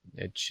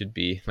it should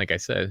be, like I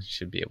said,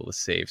 should be able to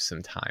save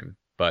some time.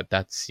 But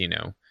that's,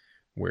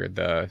 where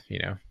the,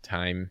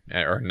 time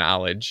or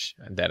knowledge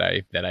that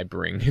I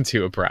bring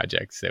to a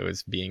project. So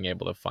is being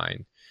able to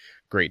find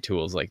great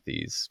tools like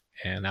these.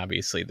 And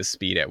obviously the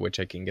speed at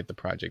which I can get the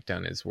project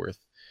done is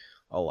worth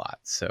a lot.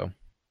 So,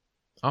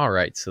 all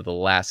right. So the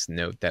last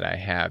note that I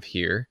have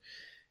here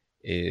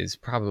is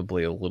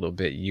probably a little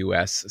bit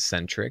US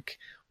centric,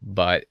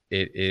 but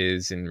it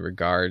is in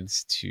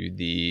regards to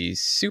the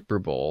Super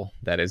Bowl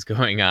that is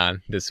going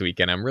on this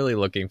weekend. I'm really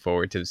looking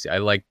forward to this. I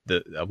like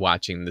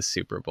watching the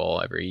Super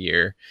Bowl every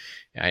year.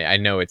 I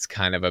know it's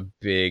kind of a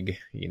big,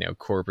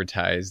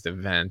 corporatized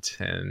event,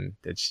 and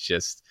it's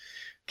just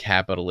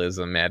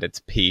capitalism at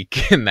its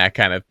peak and that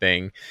kind of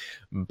thing.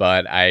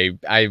 But I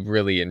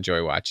really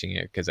enjoy watching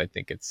it because I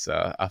think it's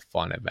a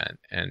fun event.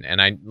 And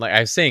I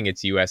was saying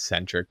it's US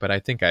centric, but I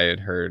think I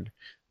had heard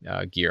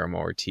Guillermo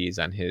Ortiz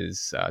on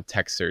his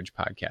Tech Surge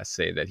podcast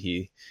say that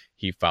he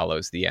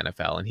follows the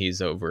NFL, and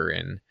he's over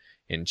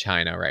in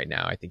China right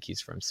now. I think he's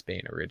from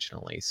Spain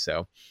originally.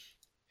 So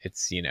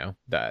it's, the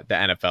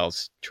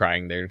NFL's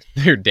trying their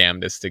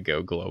damnedest to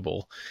go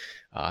global.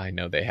 I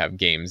know they have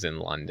games in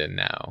London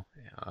now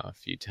a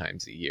few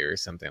times a year or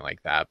something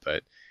like that,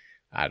 but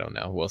I don't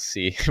know. We'll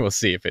see. We'll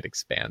see if it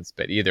expands.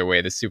 But either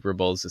way, the Super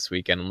Bowl's this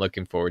weekend. I'm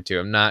looking forward to.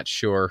 I'm not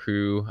sure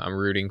who I'm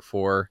rooting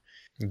for.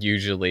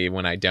 Usually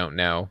when I don't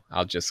know,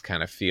 I'll just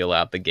kind of feel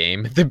out the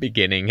game at the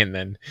beginning and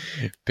then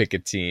pick a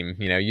team.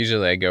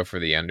 Usually I go for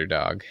the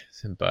underdog,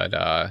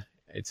 but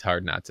it's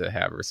hard not to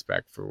have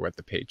respect for what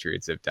the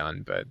Patriots have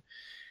done. But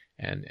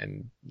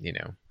and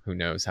who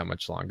knows how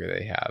much longer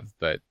they have.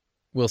 But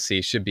we'll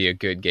see. Should be a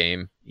good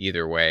game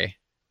either way.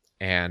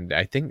 And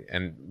I think,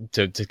 and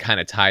to kind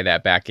of tie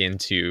that back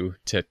into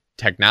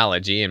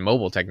technology and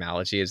mobile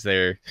technology, is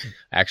there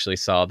actually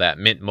saw that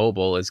Mint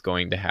Mobile is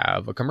going to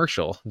have a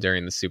commercial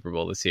during the Super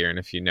Bowl this year. And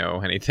if you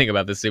know anything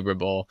about the Super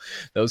Bowl,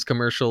 those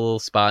commercial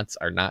spots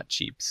are not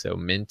cheap. So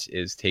Mint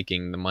is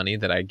taking the money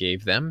that I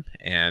gave them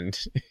and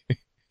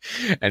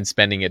and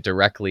spending it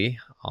directly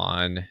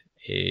on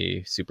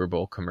a Super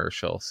Bowl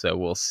commercial. So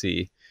we'll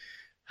see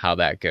how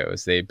that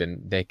goes. They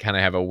kind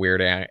of have a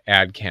weird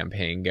ad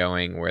campaign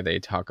going where they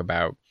talk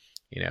about,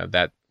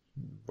 that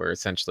where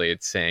essentially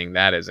it's saying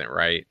that isn't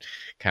right,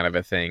 kind of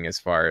a thing, as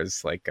far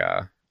as like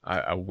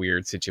a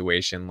weird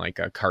situation, like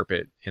a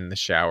carpet in the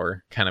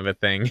shower kind of a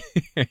thing.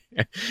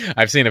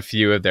 I've seen a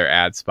few of their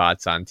ad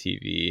spots on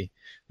TV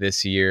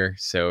this year.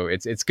 So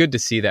it's good to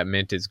see that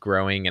Mint is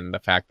growing, and the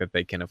fact that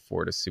they can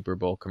afford a Super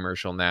Bowl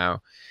commercial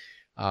now,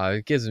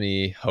 it gives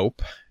me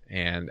hope.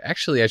 And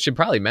actually, I should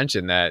probably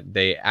mention that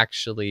they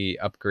actually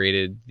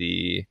upgraded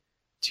the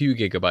 2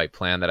 gigabyte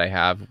plan that I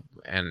have,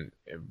 and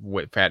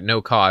at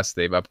no cost,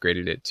 they've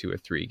upgraded it to a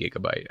 3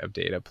 gigabyte of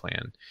data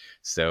plan.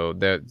 So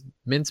the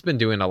Mint's been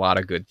doing a lot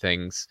of good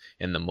things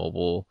in the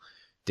mobile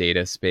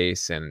data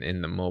space and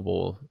in the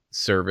mobile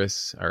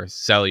service or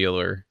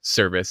cellular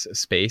service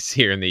space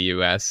here in the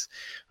US,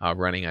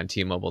 running on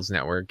T-Mobile's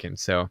network. And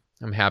so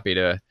I'm happy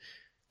to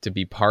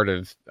be part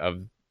of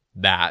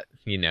that,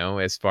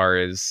 as far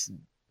as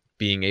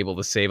being able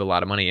to save a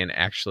lot of money and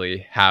actually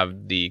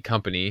have the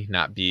company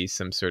not be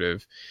some sort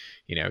of,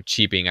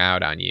 cheaping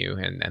out on you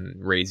and then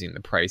raising the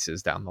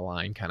prices down the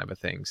line kind of a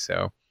thing.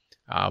 So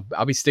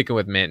I'll be sticking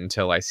with Mint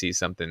until I see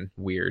something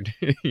weird,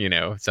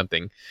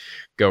 something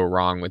go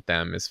wrong with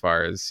them as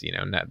far as,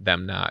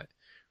 not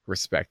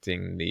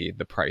respecting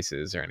the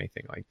prices or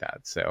anything like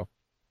that. So,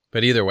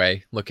 but either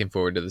way, looking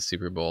forward to the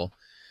Super Bowl.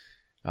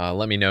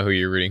 Let me know who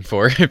you're rooting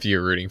for if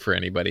you're rooting for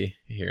anybody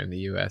here in the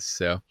US.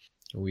 So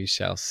we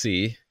shall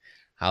see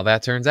how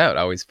that turns out.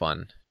 Always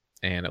fun.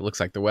 And it looks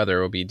like the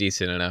weather will be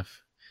decent enough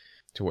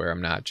to where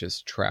I'm not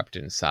just trapped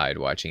inside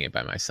watching it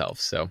by myself.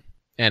 So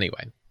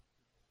anyway.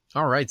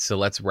 All right, so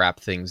let's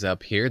wrap things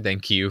up here.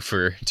 Thank you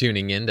for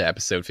tuning in to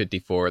episode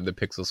 54 of the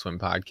Pixel Swim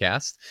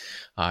podcast.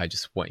 I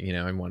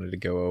wanted to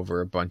go over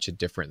a bunch of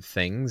different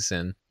things,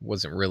 and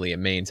wasn't really a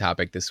main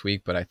topic this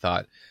week, but I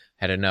thought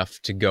had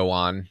enough to go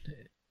on,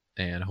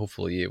 and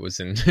hopefully it was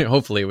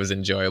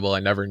enjoyable.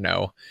 I never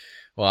know.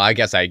 Well, I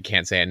guess I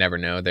can't say I never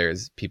know.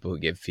 There's people who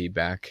give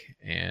feedback.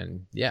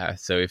 And yeah,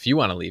 so if you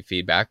want to leave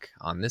feedback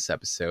on this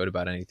episode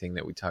about anything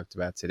that we talked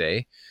about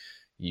today,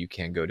 you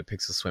can go to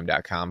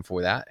pixelswim.com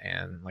for that.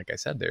 And like I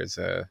said, there's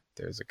a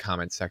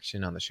comment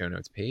section on the show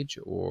notes page,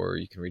 or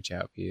you can reach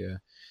out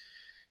via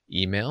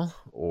email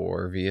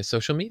or via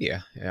social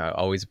media.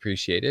 Always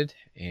appreciated.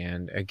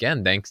 And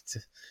again, thanks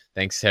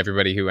to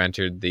everybody who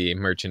entered the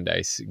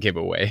merchandise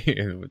giveaway.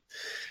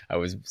 I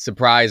was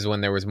surprised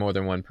when there was more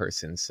than one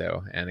person.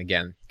 So, and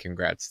again,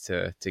 congrats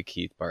to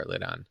Keith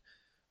Bartlett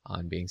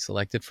on being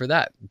selected for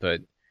that.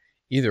 But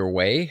either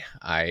way,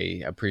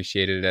 I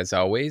appreciate it as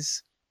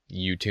always.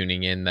 you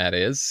tuning in, that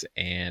is.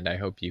 And I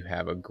hope you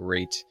have a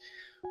great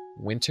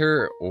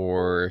winter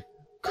or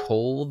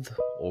cold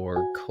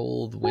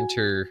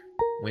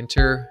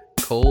winter,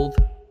 cold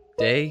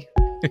day,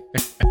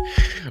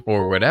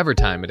 or whatever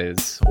time it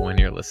is when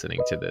you're listening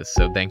to this.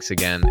 So thanks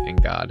again,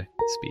 and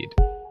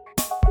Godspeed.